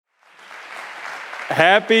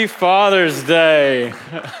Happy Father's Day.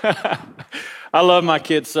 I love my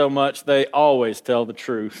kids so much, they always tell the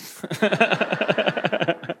truth.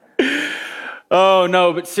 Oh,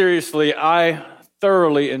 no, but seriously, I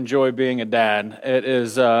thoroughly enjoy being a dad. It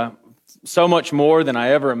is so much more than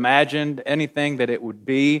I ever imagined anything that it would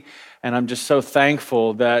be, and I'm just so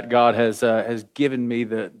thankful that God has given me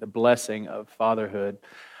the blessing of fatherhood.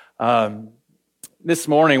 This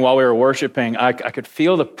morning while we were worshiping, I could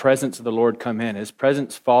feel the presence of the Lord come in. His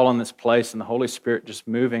presence fall on this place and the Holy Spirit just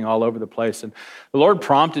moving all over the place. And the Lord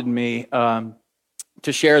prompted me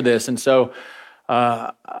to share this. And so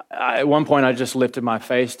at one point I just lifted my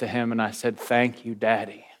face to Him and I said, "Thank you,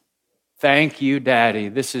 Daddy. Thank you, Daddy.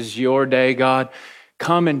 This is your day, God.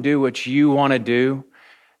 Come and do what you want to do."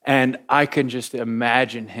 And I can just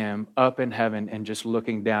imagine Him up in heaven and just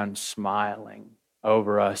looking down, smiling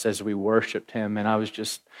over us as we worshiped Him, and I was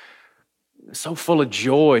just so full of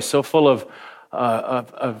joy, so full of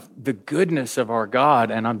the goodness of our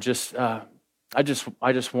God, and I just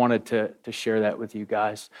wanted to share that with you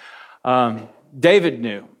guys. David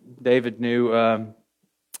knew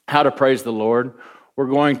how to praise the Lord. We're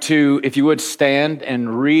going to, if you would, stand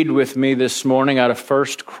and read with me this morning out of 1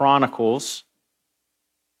 Chronicles.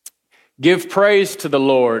 Give praise to the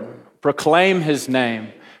Lord, proclaim His name.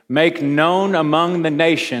 Make known among the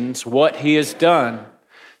nations what He has done.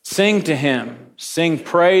 Sing to Him, sing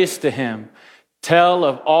praise to Him. Tell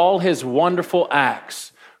of all His wonderful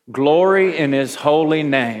acts. Glory in His holy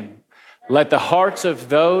name. Let the hearts of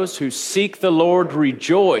those who seek the Lord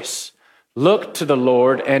rejoice. Look to the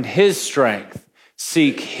Lord and His strength.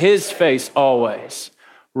 Seek His face always.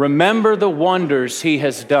 Remember the wonders He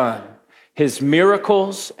has done, His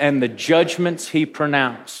miracles and the judgments He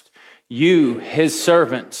pronounced. You, His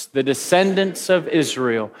servants, the descendants of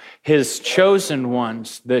Israel, His chosen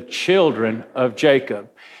ones, the children of Jacob.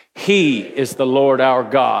 He is the Lord our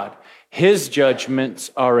God. His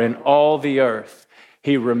judgments are in all the earth.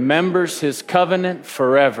 He remembers His covenant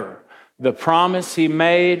forever, the promise He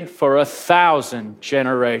made for 1,000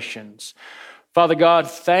 generations. Father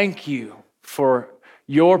God, thank you for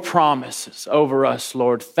your promises over us,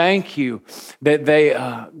 Lord. Thank you that they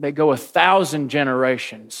go 1,000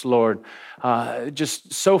 generations, Lord,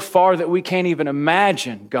 just so far that we can't even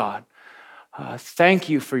imagine, God. Thank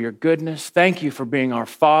you for your goodness. Thank you for being our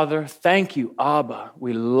Father. Thank you, Abba.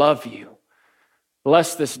 We love you.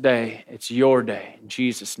 Bless this day. It's your day. In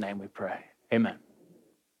Jesus' name we pray. Amen.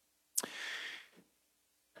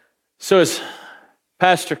 So as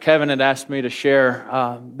Pastor Kevin had asked me to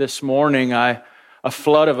share this morning, a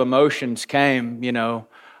flood of emotions came.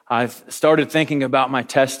 I started thinking about my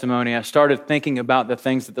testimony. I started thinking about the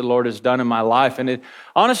things that the Lord has done in my life. And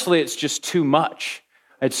honestly, it's just too much.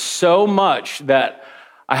 It's so much that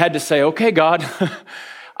I had to say, okay, God,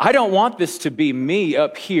 I don't want this to be me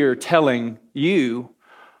up here telling you,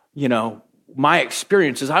 my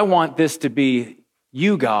experiences. I want this to be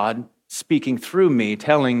you, God, speaking through me,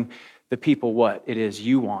 telling the people what it is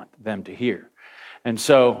you want them to hear. And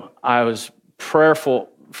so I was prayerful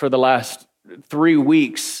for the last 3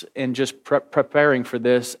 weeks in just preparing for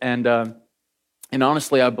this, and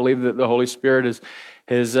honestly, I believe that the Holy Spirit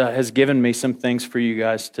has given me some things for you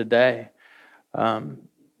guys today. Number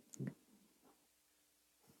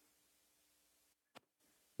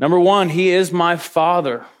one, He is my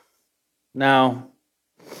Father. Now,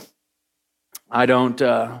 I don't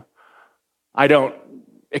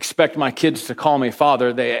expect my kids to call me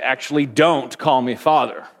Father. They actually don't call me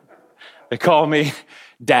Father. They call me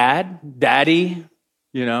Dad, Daddy,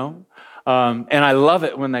 and I love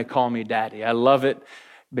it when they call me Daddy. I love it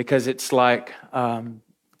because it's like,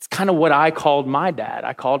 it's kind of what I called my dad.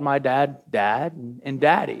 I called my dad Dad and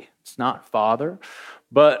Daddy. It's not Father.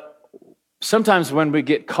 But sometimes when we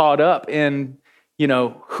get caught up in,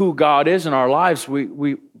 who God is in our lives,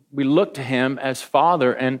 we look to Him as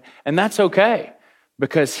Father, and that's okay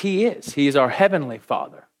because He is our Heavenly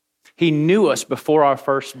Father. He knew us before our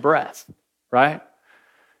first breath. Right?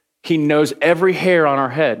 He knows every hair on our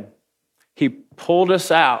head. He pulled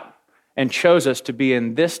us out and chose us to be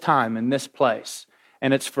in this time, in this place,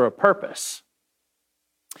 and it's for a purpose.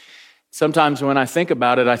 Sometimes when I think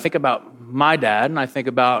about it, I think about my dad, and I think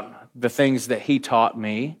about the things that he taught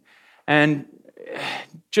me, and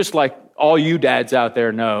just like all you dads out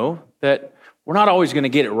there know, that we're not always going to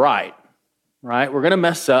get it right? We're going to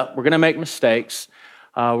mess up. We're going to make mistakes.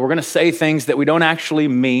 We're going to say things that we don't actually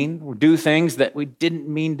mean, or do things that we didn't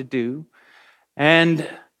mean to do. And,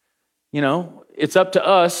 it's up to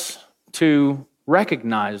us to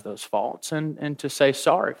recognize those faults and to say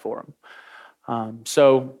sorry for them.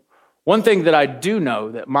 So one thing that I do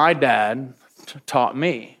know that my dad taught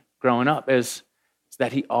me growing up is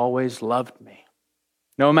that he always loved me.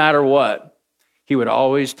 No matter what, he would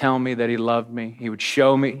always tell me that he loved me. He would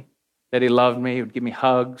show me that he loved me. He would give me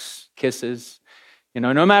hugs, kisses.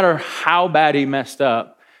 No matter how bad he messed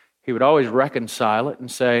up, he would always reconcile it and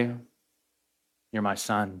say, "You're my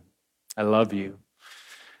son. I love you."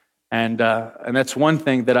 And that's one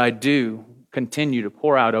thing that I do continue to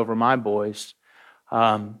pour out over my boys.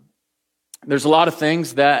 There's a lot of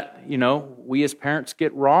things that, we as parents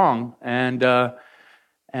get wrong, and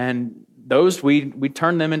those we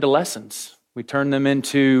turn them into lessons. We turn them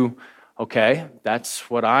into, okay, that's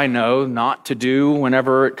what I know not to do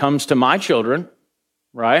whenever it comes to my children,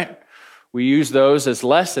 right? We use those as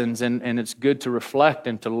lessons, and it's good to reflect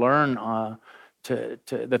and to learn to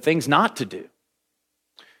the things not to do.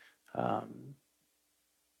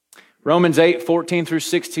 Romans 8:14 through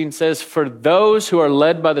 16 says, "For those who are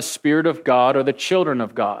led by the Spirit of God are the children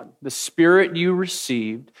of God. The Spirit you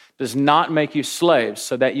received does not make you slaves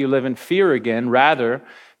so that you live in fear again. Rather,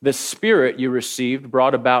 the Spirit you received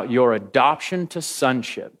brought about your adoption to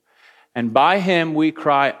sonship. And by him we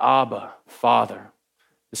cry, 'Abba, Father.'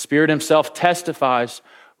 The Spirit himself testifies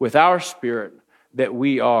with our spirit that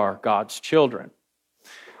we are God's children."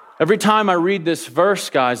 Every time I read this verse,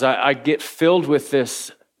 guys, I get filled with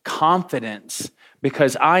this confidence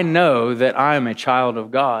because I know that I am a child of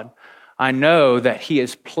God. I know that he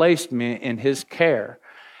has placed me in his care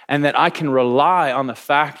and that I can rely on the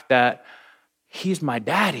fact that he's my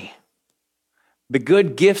daddy. The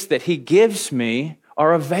good gifts that he gives me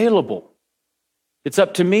are available. It's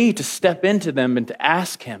up to me to step into them and to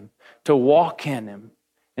ask him, to walk in him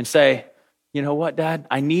and say, "You know what, Dad?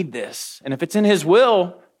 I need this." And if it's in his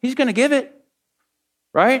will, he's going to give it,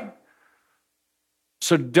 right?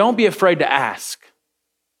 So don't be afraid to ask.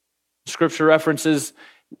 Scripture references,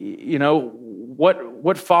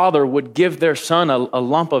 what father would give their son a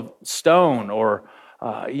lump of stone or,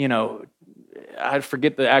 I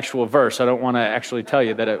forget the actual verse. I don't want to actually tell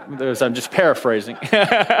you that I'm just paraphrasing.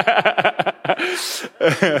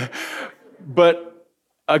 But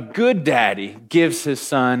a good daddy gives his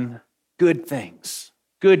son good things,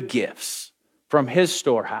 good gifts from his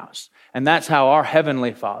storehouse. And that's how our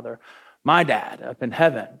Heavenly Father, my dad up in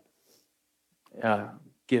heaven,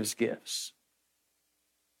 gives gifts.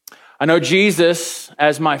 I know Jesus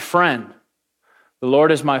as my friend. The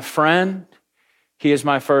Lord is my friend. He is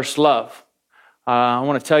my first love. I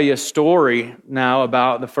want to tell you a story now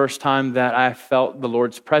about the first time that I felt the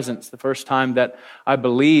Lord's presence, the first time that I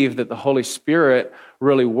believed that the Holy Spirit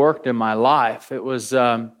really worked in my life. It was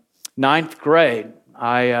ninth grade.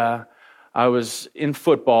 I was in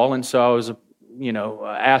football, and so I was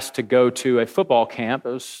asked to go to a football camp. It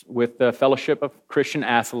was with the Fellowship of Christian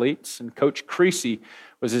Athletes, and Coach Creasy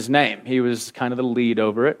was his name. He was kind of the lead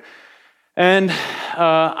over it. And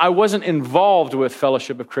I wasn't involved with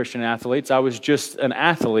Fellowship of Christian Athletes. I was just an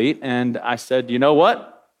athlete, and I said, "You know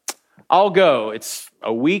what? I'll go. It's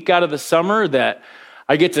a week out of the summer that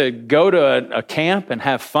I get to go to a camp and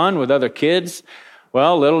have fun with other kids."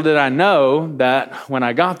 Well, little did I know that when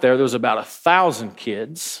I got there was about 1,000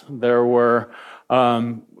 kids. There were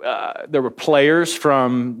players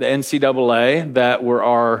from the NCAA that were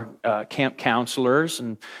our camp counselors,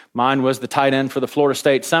 and mine was the tight end for the Florida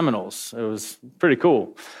State Seminoles. It was pretty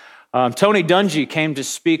cool. Tony Dungy came to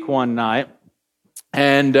speak one night,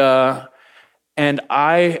 and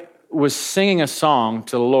I was singing a song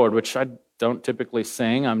to the Lord, which I don't typically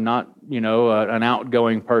sing. I'm not, an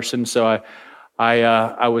outgoing person, so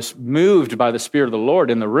I was moved by the Spirit of the Lord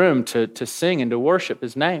in the room to sing and to worship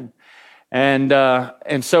his name. And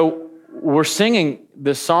so we're singing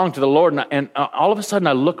this song to the Lord, and all of a sudden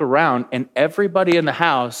I look around, and everybody in the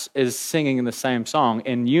house is singing the same song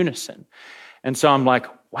in unison. And so I'm like,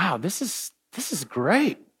 wow, this is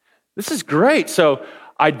great. This is great. So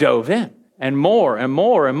I dove in, and more and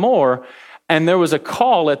more and more, and there was a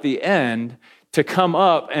call at the end to come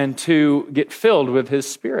up and to get filled with his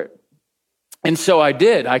Spirit. And so I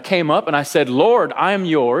did. I came up and I said, "Lord, I am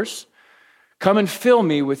yours. Come and fill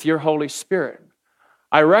me with your Holy Spirit."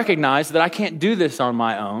 I recognize that I can't do this on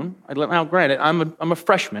my own. Now, granted, I'm a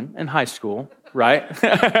freshman in high school, right?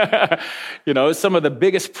 Some of the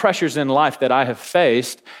biggest pressures in life that I have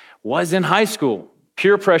faced was in high school.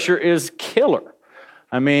 Peer pressure is killer.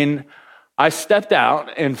 I mean, I stepped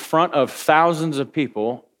out in front of thousands of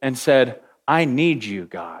people and said, "I need you,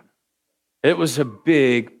 God." It was a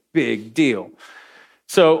big deal.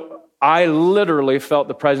 So I literally felt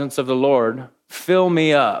the presence of the Lord fill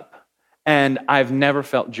me up, and I've never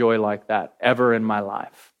felt joy like that ever in my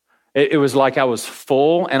life. It was like I was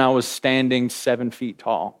full and I was standing 7 feet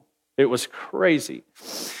tall. It was crazy.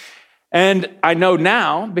 And I know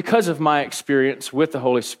now, because of my experience with the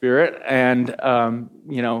Holy Spirit and,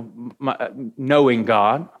 knowing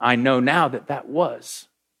God, I know now that that was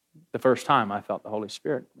the first time I felt the Holy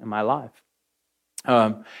Spirit in my life.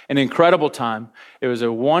 An incredible time. It was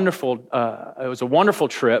a wonderful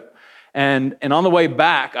trip. And on the way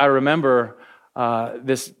back, I remember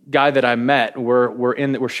this guy that I met.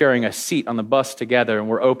 We're sharing a seat on the bus together, and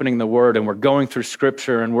we're opening the Word, and we're going through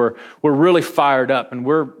Scripture, and we're really fired up, and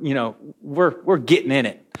we're getting in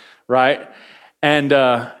it, right? And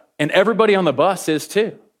everybody on the bus is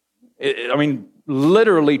too.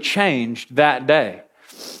 Literally changed that day.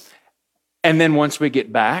 And then once we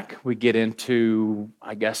get back, we get into,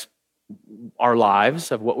 I guess, our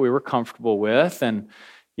lives of what we were comfortable with, and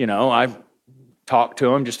I talked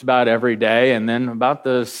to him just about every day. And then about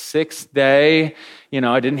the sixth day,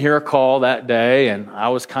 I didn't hear a call that day. And I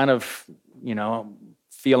was kind of,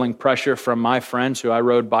 feeling pressure from my friends who I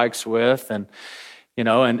rode bikes with. And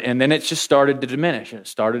then it just started to diminish. It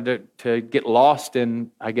started to get lost in,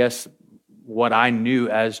 I guess, what I knew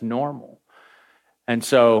as normal. And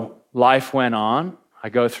so life went on. I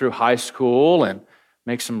go through high school and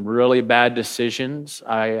make some really bad decisions.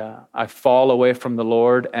 I fall away from the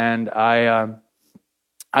Lord, and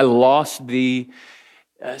I lost the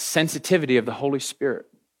sensitivity of the Holy Spirit.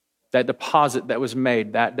 That deposit that was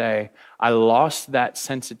made that day, I lost that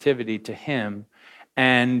sensitivity to Him,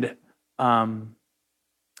 and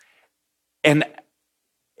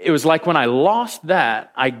it was like when I lost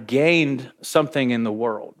that, I gained something in the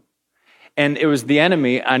world. And it was the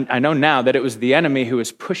enemy. I know now that it was the enemy who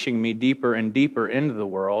was pushing me deeper and deeper into the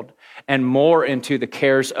world and more into the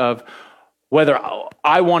cares of whether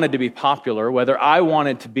I wanted to be popular, whether I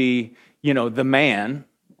wanted to be, the man,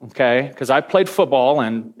 okay? Because I played football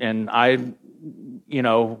and I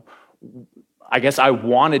guess I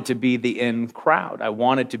wanted to be the in crowd. I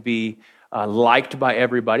wanted to be liked by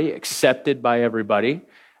everybody, accepted by everybody.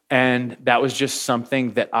 And that was just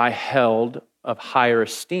something that I held of higher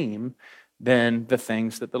esteem than the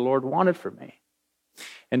things that the Lord wanted for me.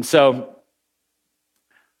 And so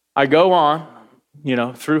I go on,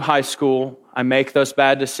 through high school. I make those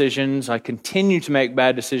bad decisions. I continue to make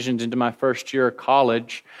bad decisions into my first year of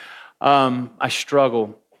college. I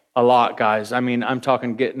struggle a lot, guys. I'm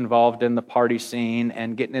talking getting involved in the party scene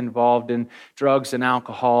and getting involved in drugs and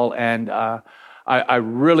alcohol, and I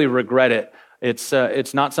really regret it. It's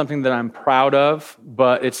not something that I'm proud of,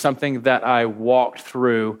 but it's something that I walked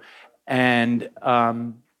through. And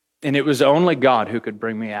it was only God who could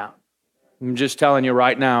bring me out. I'm just telling you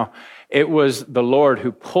right now, it was the Lord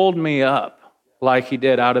who pulled me up like He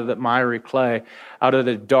did out of the miry clay, out of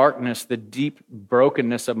the darkness, the deep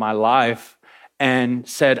brokenness of my life, and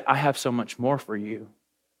said, I have so much more for you.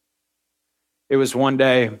 It was one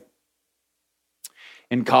day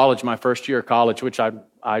in college, my first year of college, which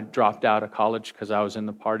I dropped out of college because I was in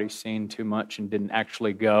the party scene too much and didn't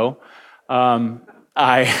actually go.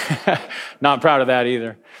 I not proud of that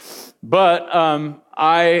either. But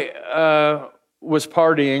I was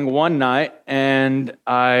partying one night, and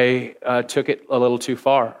I took it a little too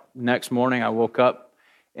far. Next morning, I woke up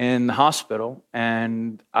in the hospital,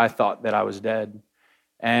 and I thought that I was dead.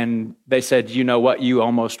 And they said, you know what? You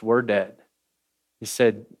almost were dead. He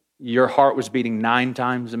said, your heart was beating 9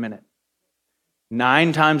 times a minute.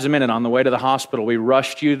 9 times a minute on the way to the hospital. We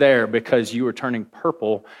rushed you there because you were turning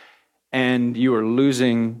purple and you were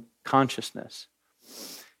losing consciousness.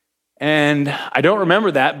 And I don't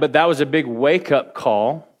remember that, but that was a big wake-up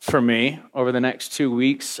call for me. Over the next 2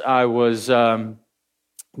 weeks, I was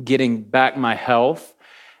getting back my health,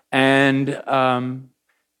 and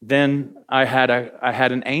then I had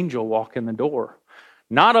an angel walk in the door.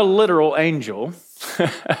 Not a literal angel,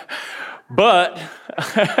 but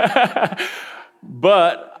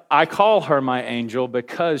I call her my angel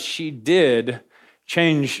because she did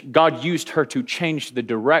change. God used her to change the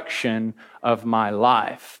direction of my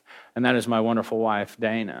life. And that is my wonderful wife,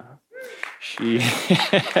 Dana.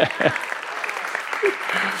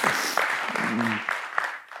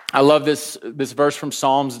 I love this verse from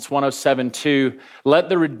Psalms. It's 107:2. Let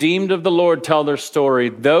the redeemed of the Lord tell their story,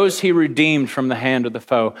 those He redeemed from the hand of the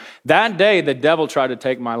foe. That day, the devil tried to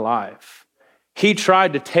take my life. He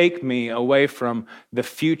tried to take me away from the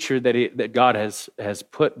future that God has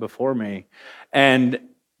put before me. And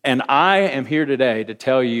I am here today to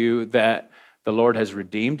tell you that the Lord has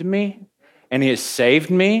redeemed me, and He has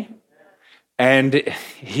saved me, and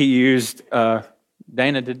He used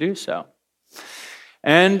Dana to do so.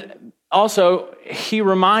 And also, He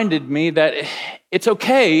reminded me that it's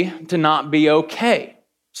okay to not be okay.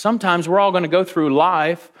 Sometimes we're all going to go through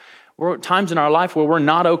life, times in our life where we're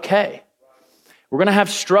not okay. We're going to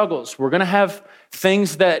have struggles. We're going to have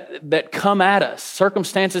things that come at us,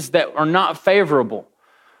 circumstances that are not favorable.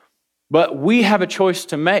 But we have a choice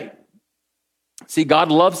to make. See,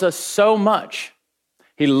 God loves us so much.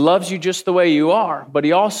 He loves you just the way you are, but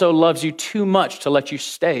he also loves you too much to let you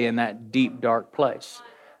stay in that deep, dark place.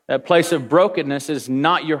 That place of brokenness is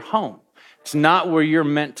not your home. It's not where you're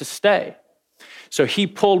meant to stay. So he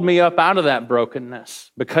pulled me up out of that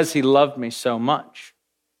brokenness because he loved me so much.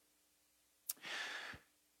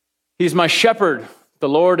 He's my shepherd. The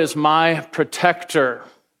Lord is my protector.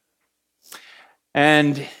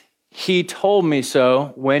 And he told me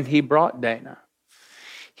so when he brought Dana.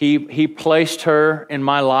 He placed her in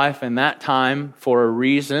my life in that time for a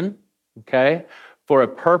reason, okay, for a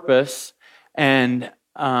purpose, and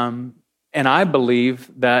I believe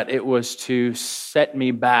that it was to set me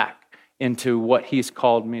back into what he's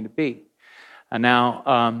called me to be. And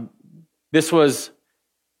now, this was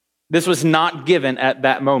not given at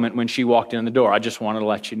that moment when she walked in the door. I just wanted to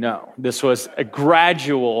let you know. This was a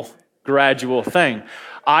gradual thing.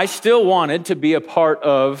 I still wanted to be a part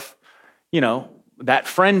of, that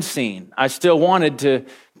friend scene. I still wanted to,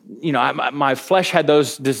 my flesh had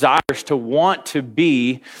those desires to want to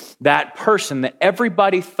be that person that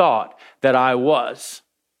everybody thought that I was.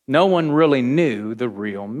 No one really knew the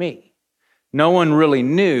real me. No one really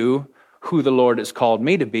knew who the Lord has called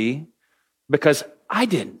me to be because I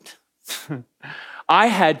didn't. I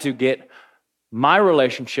had to get my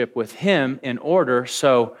relationship with him in order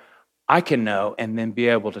so I can know and then be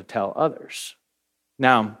able to tell others.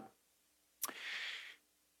 Now,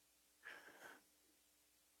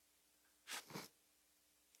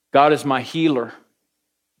 God is my healer.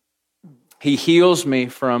 He heals me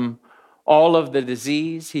from all of the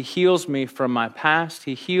disease. He heals me from my past.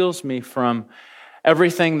 He heals me from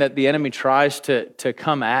everything that the enemy tries to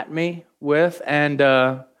come at me with. And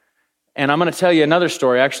I'm going to tell you another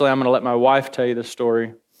story. Actually, I'm going to let my wife tell you the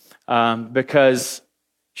story because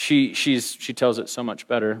she tells it so much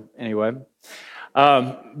better anyway.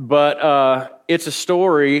 But it's a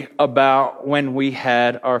story about when we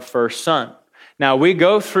had our first son. Now, we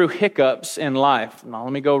go through hiccups in life. Now,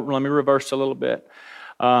 let me reverse a little bit.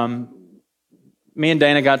 Me and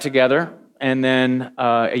Dana got together, and then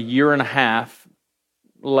a year and a half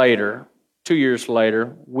later, 2 years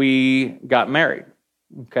later, we got married,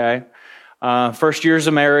 okay? First years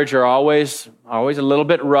of marriage are always a little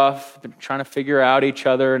bit rough, trying to figure out each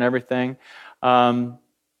other and everything.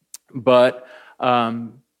 But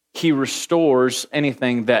he restores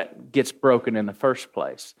anything that gets broken in the first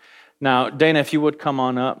place. Now, Dana, if you would come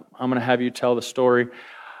on up, I'm going to have you tell the story.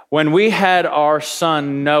 When we had our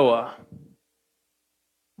son Noah,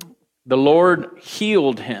 the Lord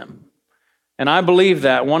healed him. And I believe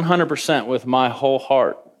that 100% with my whole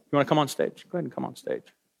heart. You want to come on stage? Go ahead and come on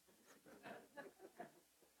stage.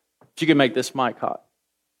 If you can make this mic hot.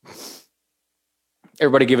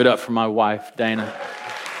 Everybody give it up for my wife, Dana.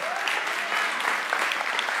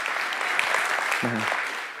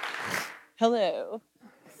 Hello.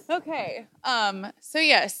 Okay.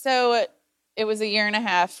 So it was a year and a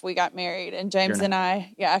half we got married, and James and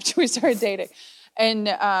I, after we started dating. And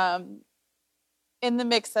in the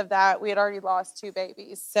mix of that, we had already lost 2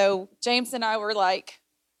 babies. So James and I were like,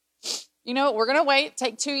 we're going to wait,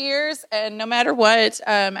 take 2 years, and no matter what,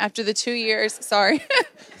 after the 2 years,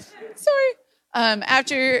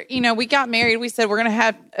 after, we got married, we said we're going to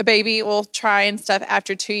have a baby, we'll try and stuff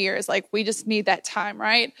after 2 years. Like, we just need that time,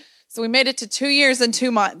 right? So we made it to 2 years and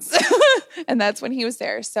 2 months, and that's when he was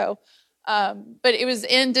there. So, but it was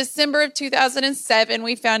in December of 2007,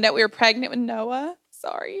 we found out we were pregnant with Noah.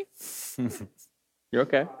 Sorry. You're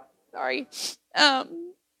okay. Sorry.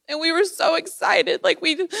 And we were so excited. Like,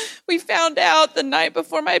 we found out the night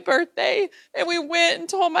before my birthday, and we went and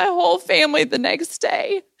told my whole family the next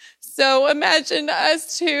day. So imagine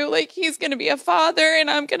us two, like, he's going to be a father and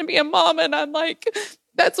I'm going to be a mom. And I'm like,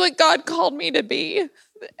 that's what God called me to be.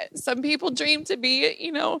 Some people dream to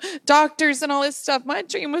be, doctors and all this stuff. My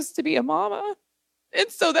dream was to be a mama. And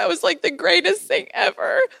so that was like the greatest thing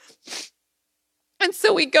ever. And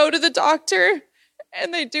so we go to the doctor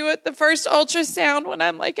and they do it the first ultrasound when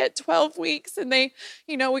I'm like at 12 weeks. And they,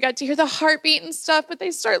 we got to hear the heartbeat and stuff, but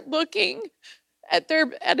they start looking at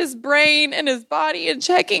his brain and his body and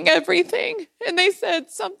checking everything. And they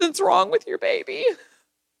said, something's wrong with your baby.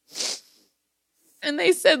 And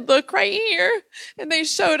they said, look right here. And they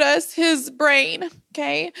showed us his brain,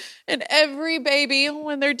 okay? And every baby,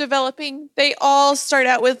 when they're developing, they all start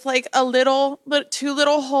out with like two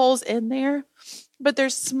little holes in there, but they're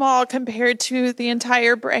small compared to the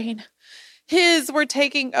entire brain. His were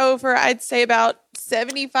taking over, I'd say about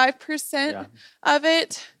 75% of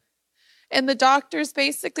it. And the doctors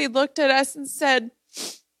basically looked at us and said,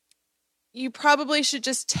 you probably should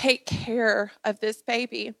just take care of this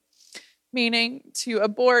baby, meaning to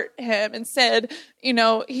abort him, and said,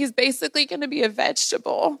 he's basically going to be a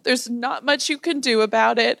vegetable. There's not much you can do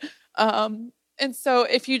about it. And so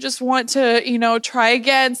if you just want to, try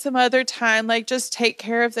again some other time, just take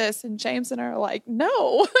care of this. And James and I are like,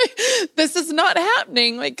 no, this is not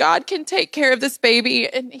happening. God can take care of this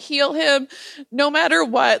baby and heal him no matter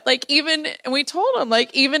what. And we told him,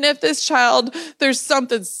 even if this child, there's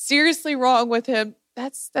something seriously wrong with him,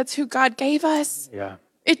 that's who God gave us. Yeah.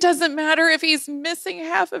 It doesn't matter if he's missing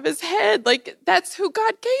half of his head. That's who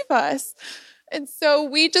God gave us. And so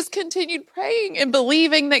we just continued praying and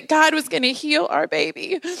believing that God was going to heal our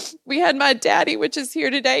baby. We had my daddy, which is here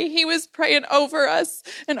today. He was praying over us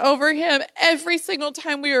and over him every single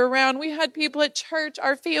time we were around. We had people at church,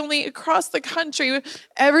 our family across the country,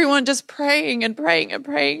 everyone just praying and praying and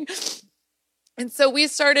praying. And so we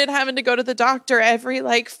started having to go to the doctor every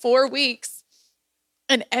 4 weeks.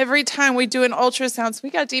 And every time we do an ultrasound, so we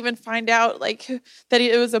got to even find out that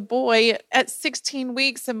it was a boy at 16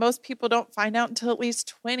 weeks, and most people don't find out until at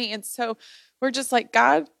least 20. And so we're just like,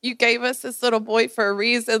 God, you gave us this little boy for a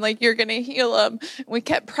reason. You're going to heal him. And we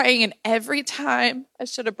kept praying, and every time, I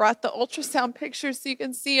should have brought the ultrasound picture so you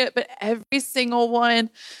can see it, but every single one,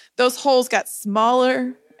 those holes got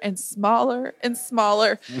smaller and smaller and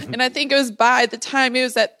smaller. And I think it was by the time it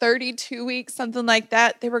was at 32 weeks, something like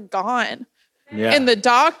that, they were gone. Yeah. And the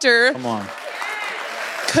doctor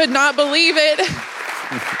could not believe it.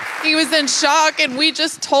 He was in shock, and we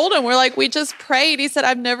just told him, we just prayed. He said,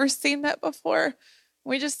 I've never seen that before.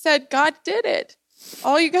 We just said, God did it.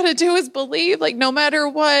 All you got to do is believe, no matter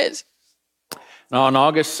what. On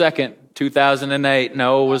August 2nd, 2008,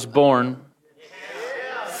 Noah was born.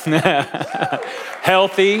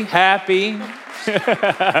 Healthy, happy.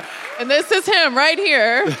 And this is him right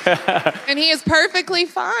here. And he is perfectly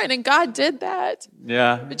fine. And God did that.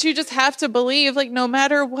 Yeah. But you just have to believe, no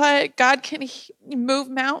matter what, God can move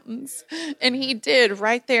mountains. And he did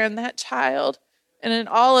right there in that child. And in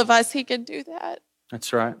all of us, he can do that.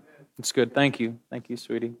 That's right. That's good. Thank you. Thank you,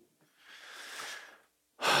 sweetie.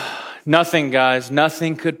 Nothing, guys,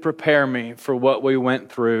 nothing could prepare me for what we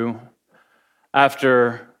went through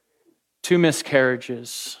after 2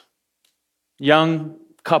 miscarriages. Young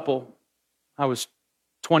couple. I was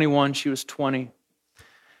 21, she was 20.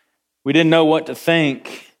 We didn't know what to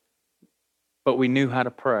think, but we knew how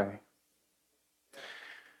to pray.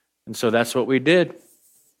 And so that's what we did.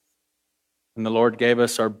 And the Lord gave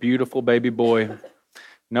us our beautiful baby boy,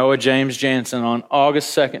 Noah James Jansen, on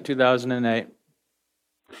August 2nd, 2008.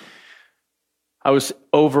 I was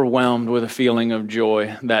overwhelmed with a feeling of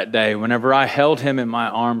joy that day. Whenever I held him in my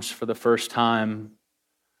arms for the first time,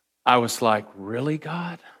 I was like, really,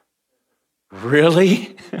 God?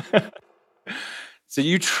 Really? So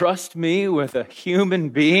you trust me with a human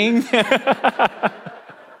being?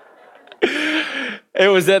 It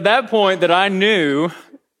was at that point that I knew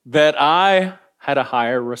that I had a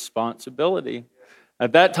higher responsibility.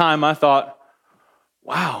 At that time, I thought,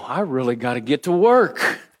 wow, I really got to get to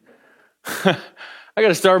work. I got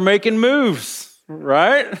to start making moves,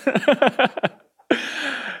 right?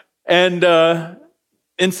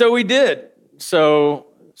 And so we did. So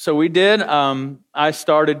we did. I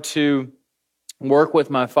started to work with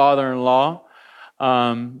my father-in-law.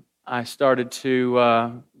 I started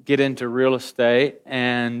to get into real estate,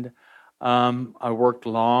 and I worked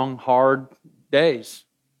long, hard days,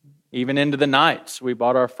 even into the nights. We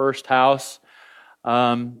bought our first house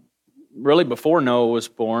really before Noah was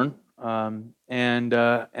born, and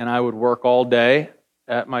I would work all day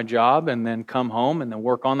at my job, and then come home and then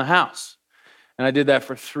work on the house. And I did that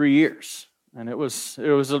for 3 years, and it was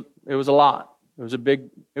a lot. It was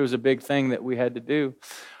a big thing that we had to do.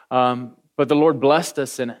 But the Lord blessed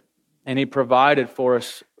us in it, and He provided for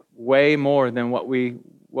us way more than what we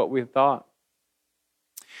thought.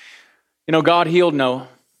 You know, God healed Noah.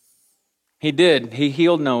 He did. He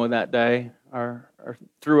healed Noah that day, or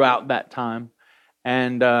throughout that time,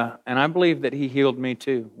 and I believe that He healed me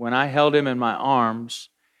too. When I held him in my arms,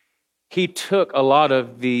 He took a lot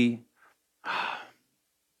of the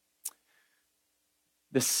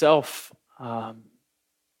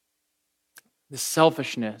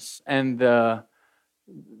selfishness and a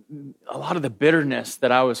lot of the bitterness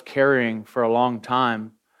that I was carrying for a long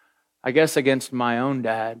time, I guess against my own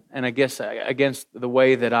dad, and I guess against the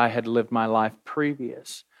way that I had lived my life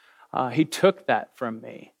previous. He took that from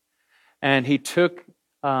me, and He took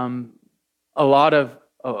a lot of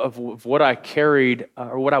what I carried,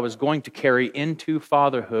 or what I was going to carry into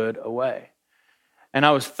fatherhood away. And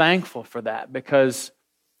I was thankful for that, because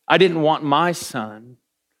I didn't want my son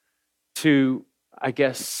to, I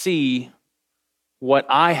guess, see what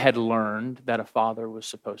I had learned that a father was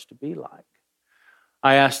supposed to be like.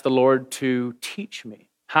 I asked the Lord to teach me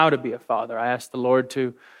how to be a father. I asked the Lord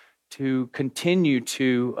to continue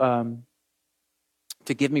to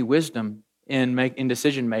give me wisdom in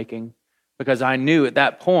decision making, because I knew at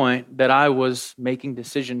that point that I was making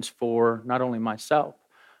decisions for not only myself,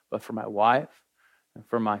 but for my wife and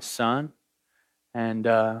for my son and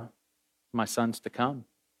my sons to come.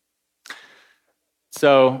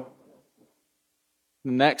 So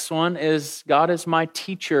the next one is God is my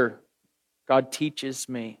teacher. God teaches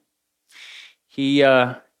me. He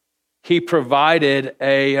provided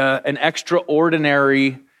an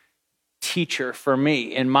extraordinary teacher for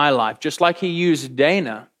me in my life, just like He used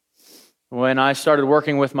Dana when I started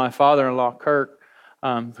working with my father-in-law, Kirk,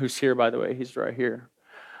 who's here, by the way. He's right here.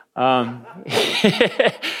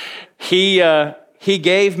 He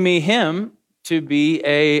gave me him to be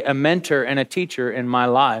a mentor and a teacher in my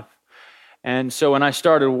life. And so when I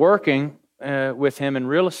started working with him in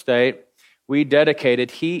real estate, we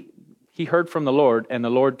dedicated, he heard from the Lord, and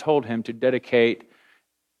the Lord told him to dedicate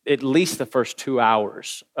at least the first 2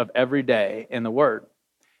 hours of every day in the Word.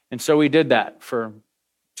 And so we did that for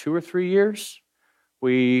 2 or 3 years.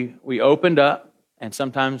 We opened up, and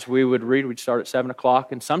sometimes we would read. We'd start at 7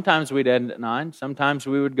 o'clock, and sometimes we'd end at 9. Sometimes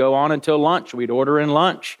we would go on until lunch. We'd order in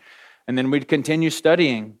lunch, and then we'd continue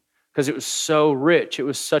studying because it was so rich. It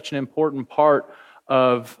was such an important part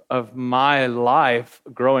of my life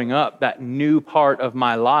growing up. That new part of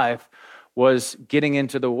my life was getting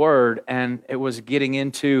into the Word, and it was getting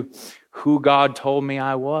into who God told me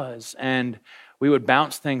I was. And we would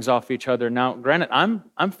bounce things off each other. Now, granted,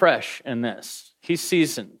 I'm fresh in this. He's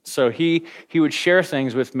seasoned. So he would share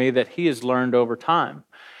things with me that he has learned over time.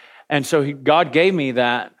 And so God gave me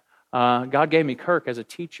that. God gave me Kirk as a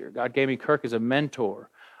teacher. God gave me Kirk as a mentor.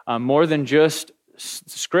 More than just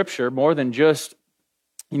Scripture, more than just,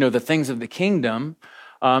 the things of the kingdom,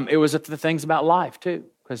 it was the things about life too,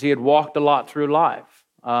 because he had walked a lot through life.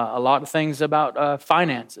 A lot of things about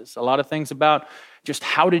finances, a lot of things about just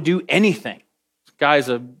how to do anything. This guy's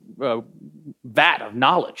a vat of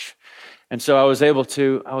knowledge. And so I was able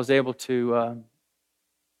to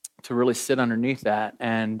really sit underneath that,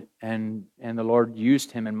 and the Lord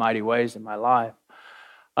used him in mighty ways in my life.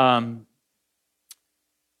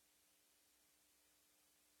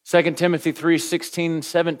 2 Timothy 3:16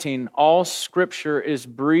 17, all Scripture is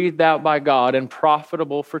breathed out by God and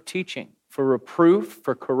profitable for teaching, for reproof,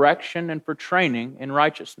 for correction, and for training in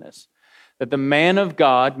righteousness, that the man of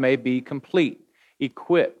God may be complete,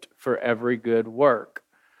 equipped for every good work.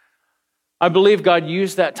 I believe God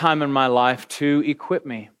used that time in my life to equip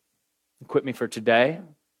me for today,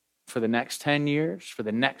 for the next 10 years, for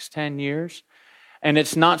the next 10 years. And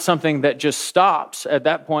it's not something that just stops. At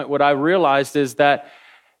that point, what I realized is that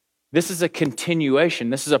this is a continuation.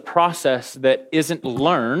 This is a process that isn't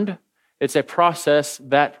learned. It's a process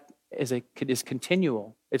that is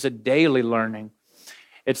continual. It's a daily learning.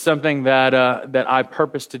 It's something that I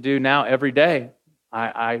purpose to do now every day.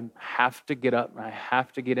 I have to get up, and I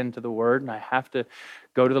have to get into the Word, and I have to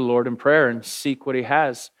go to the Lord in prayer and seek what He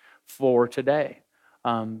has for today.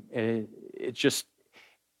 It just,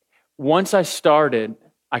 once I started,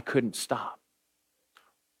 I couldn't stop.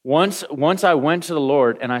 Once I went to the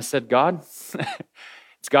Lord and I said, God,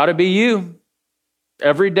 it's got to be you.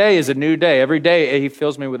 Every day is a new day. Every day He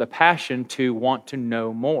fills me with a passion to want to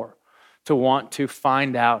know more, to want to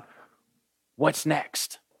find out what's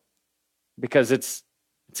next. Because it's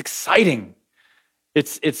exciting.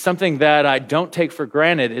 It's something that I don't take for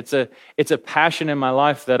granted. It's a passion in my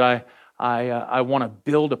life that I want to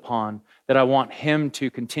build upon, that I want Him to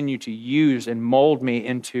continue to use and mold me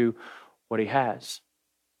into what He has.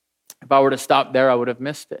 If I were to stop there, I would have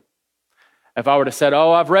missed it. If I were to say,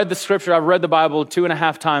 I've read the Scripture, I've read the Bible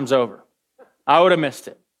 2.5 times over, I would have missed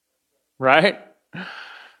it, right?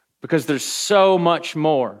 Because there's so much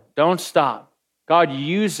more. Don't stop. God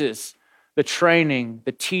uses the training,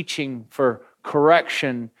 the teaching for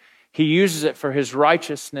correction. He uses it for His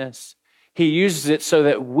righteousness. He uses it so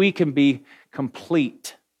that we can be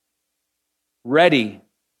complete, ready,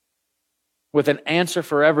 with an answer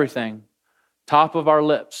for everything. Top of our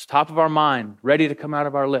lips, top of our mind, ready to come out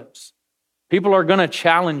of our lips. People are going to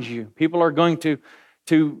challenge you. People are going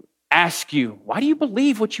to ask you, why do you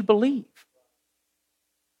believe what you believe?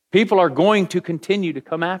 People are going to continue to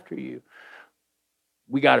come after you.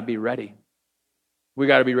 We got to be ready. We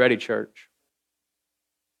got to be ready, church.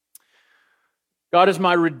 God is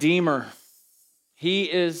my Redeemer. He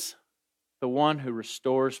is the one who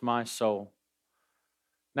restores my soul.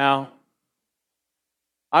 Now,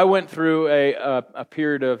 I went through a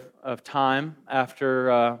period of time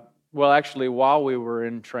after, actually while we were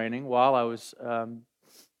in training, while I was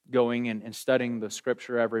going and studying the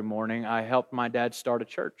Scripture every morning, I helped my dad start a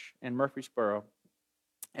church in Murfreesboro.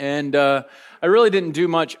 And I really didn't do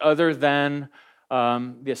much other than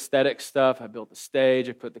the aesthetic stuff. I built the stage,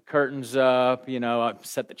 I put the curtains up, I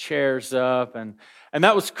set the chairs up, and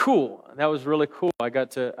that was cool. That was really cool. I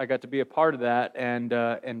got to be a part of that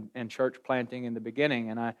and church planting in the beginning,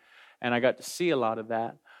 and I got to see a lot of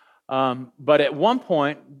that. But at one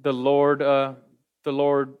point, the Lord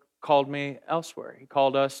called me elsewhere. He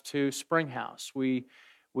called us to Springhouse. We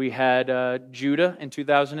had Judah in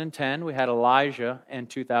 2010. We had Elijah in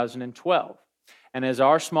 2012. And as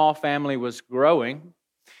our small family was growing,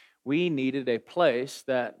 we needed a place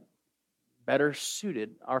that better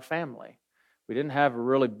suited our family. We didn't have a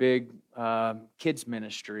really big kids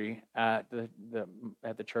ministry at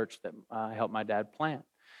the church that I helped my dad plant.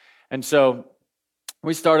 And so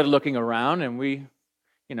we started looking around, and we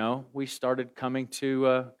started coming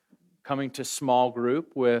to small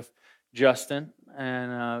group with Justin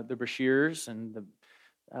and the Bashirs and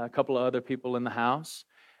a couple of other people in the house.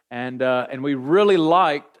 And we really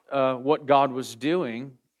liked what God was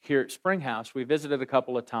doing here at Springhouse. We visited a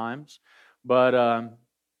couple of times, but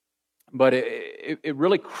it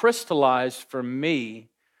really crystallized for me.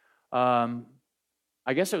 I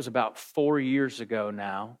guess it was about 4 years ago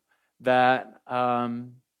now that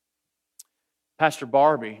Pastor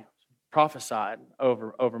Barbie prophesied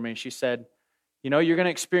over me. She said, you're going to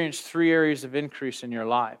experience 3 areas of increase in your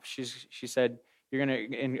life. She said, you're going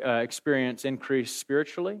to experience increase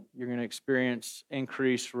spiritually, you're going to experience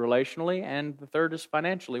increase relationally, and the third is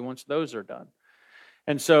financially once those are done.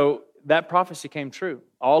 And so that prophecy came true.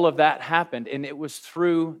 All of that happened, and it was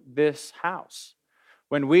through this house.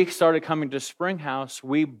 When we started coming to Springhouse,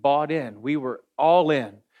 we bought in. We were all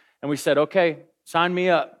in. And we said, okay, sign me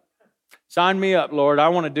up. Sign me up, Lord. I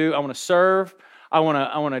want to serve. I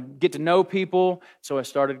want to get to know people. So I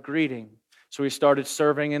started greeting. So we started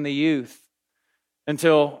serving in the youth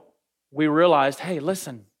until we realized, hey,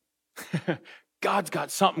 listen, God's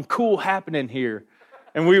got something cool happening here.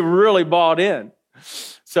 And we really bought in.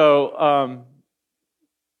 So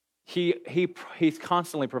he's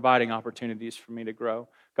constantly providing opportunities for me to grow.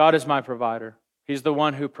 God is my provider. He's the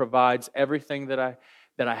one who provides everything that I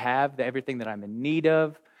have, everything that I'm in need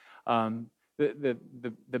of.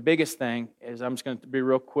 The biggest thing is, I'm just going to be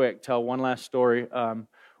real quick, tell one last story.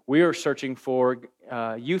 We are searching for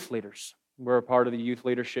youth leaders. We're a part of the youth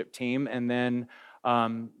leadership team, and then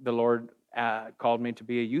the Lord called me to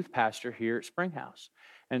be a youth pastor here at Springhouse.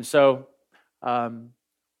 And so the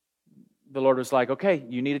Lord was like, okay,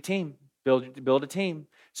 you need a team. Build a team.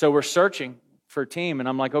 So we're searching for a team, and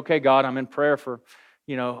I'm like, okay, God, I'm in prayer for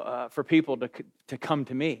people to come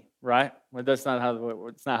to me, right? Well, that's not how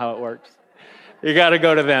it works. You got to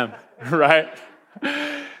go to them, right?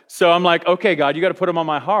 So I'm like, okay, God, you got to put them on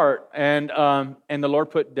my heart. And the Lord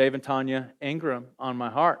put Dave and Tanya Ingram on my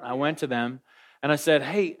heart. I went to them and I said,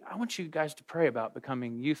 hey, I want you guys to pray about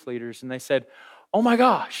becoming youth leaders. And they said, oh my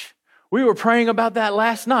gosh, we were praying about that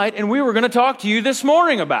last night and we were going to talk to you this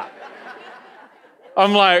morning about it.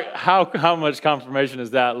 I'm like, how much confirmation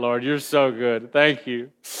is that, Lord? You're so good. Thank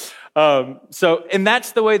you. And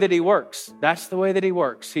that's the way that He works. That's the way that He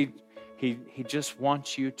works. He just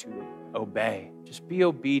wants you to obey. Just be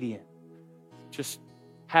obedient. Just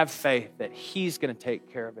have faith that He's going to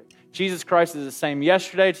take care of it. Jesus Christ is the same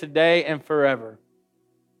yesterday, today, and forever.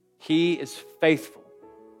 He is faithful.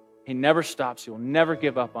 He never stops. He will never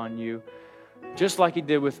give up on you. Just like He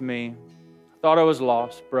did with me. I thought I was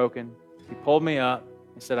lost, broken. He pulled me up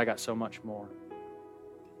and said, I got so much more.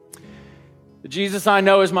 The Jesus I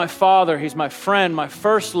know is my Father. He's my friend, my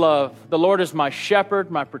first love. The Lord is my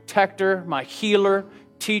shepherd, my protector, my healer,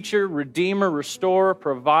 teacher, redeemer, restorer,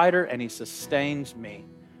 provider, and He sustains me.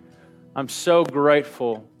 I'm so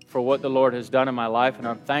grateful for what the Lord has done in my life, and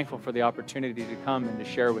I'm thankful for the opportunity to come and to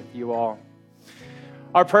share with you all.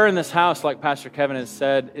 Our prayer in this house, like Pastor Kevin has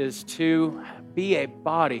said, is to be a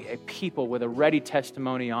body, a people with a ready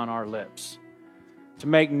testimony on our lips, to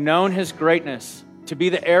make known His greatness, to be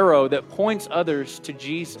the arrow that points others to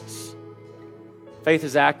Jesus. Faith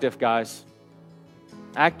is active, guys.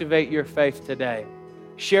 Activate your faith today.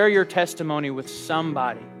 Share your testimony with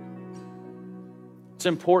somebody. It's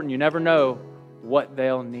important. You never know what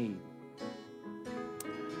they'll need.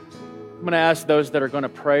 I'm going to ask those that are going to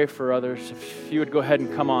pray for others, if you would go ahead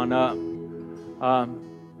and come on up.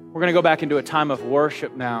 We're going to go back into a time of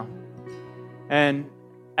worship now. And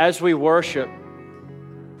as we worship,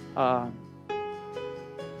 I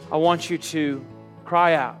want you to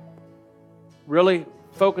cry out. Really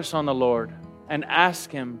focus on the Lord and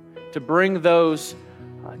ask Him to bring those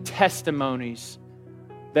testimonies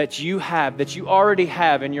that you have, that you already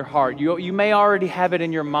have in your heart. You may already have it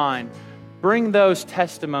in your mind. Bring those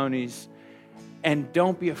testimonies and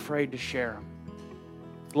don't be afraid to share them.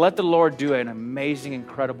 Let the Lord do an amazing,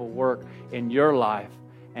 incredible work in your life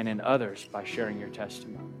and in others by sharing your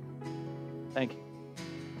testimony. Thank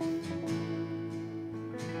you.